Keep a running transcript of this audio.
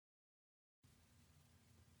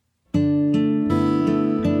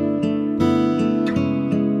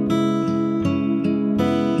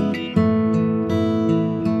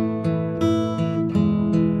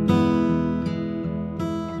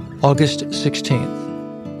August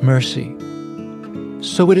 16th, Mercy.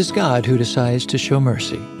 So it is God who decides to show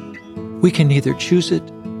mercy. We can neither choose it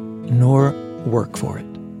nor work for it.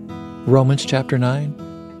 Romans chapter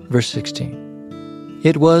 9, verse 16.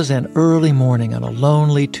 It was an early morning on a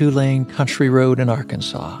lonely two-lane country road in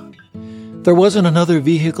Arkansas. There wasn't another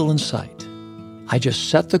vehicle in sight. I just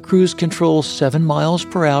set the cruise control 7 miles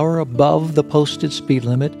per hour above the posted speed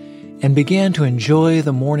limit and began to enjoy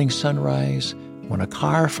the morning sunrise when a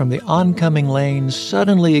car from the oncoming lane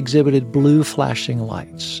suddenly exhibited blue flashing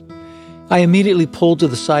lights. I immediately pulled to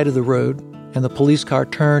the side of the road, and the police car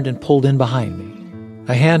turned and pulled in behind me.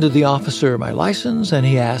 I handed the officer my license, and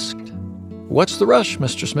he asked, "What's the rush,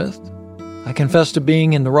 Mr. Smith?" I confessed to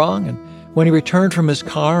being in the wrong, and when he returned from his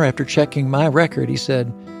car after checking my record, he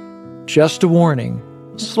said, "Just a warning,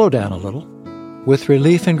 slow down a little." With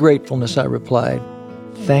relief and gratefulness, I replied,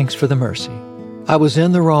 "Thanks for the mercy. I was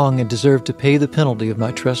in the wrong and deserved to pay the penalty of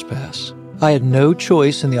my trespass. I had no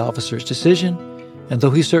choice in the officer's decision, and though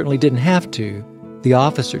he certainly didn't have to, the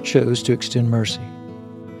officer chose to extend mercy."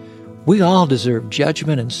 We all deserve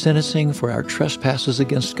judgment and sentencing for our trespasses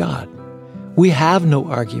against God. We have no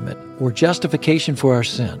argument or justification for our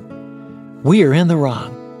sin. We are in the wrong,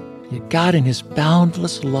 yet God in His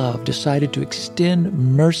boundless love decided to extend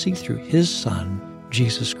mercy through His Son,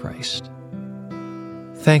 Jesus Christ.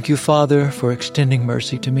 Thank you, Father, for extending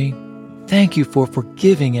mercy to me. Thank you for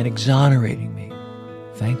forgiving and exonerating me.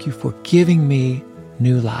 Thank you for giving me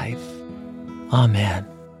new life. Amen.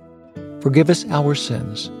 Forgive us our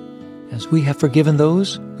sins, as we have forgiven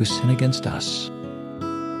those who sin against us.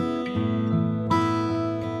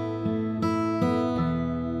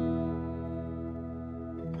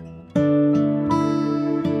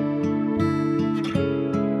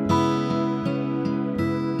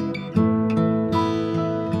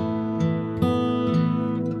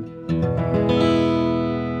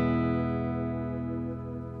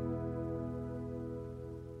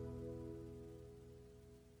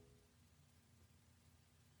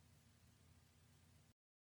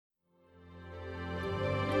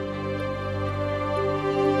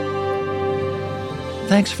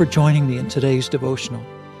 Thanks for joining me in today's devotional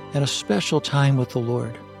and a special time with the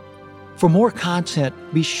Lord. For more content,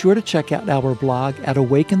 be sure to check out our blog at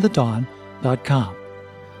awakenthedawn.com.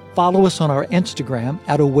 Follow us on our Instagram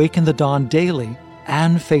at Awaken the Dawn Daily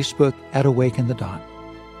and Facebook at Awaken the Dawn.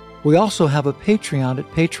 We also have a Patreon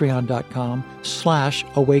at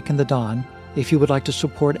patreon.com/awakenthedawn if you would like to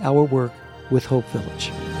support our work with Hope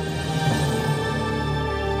Village.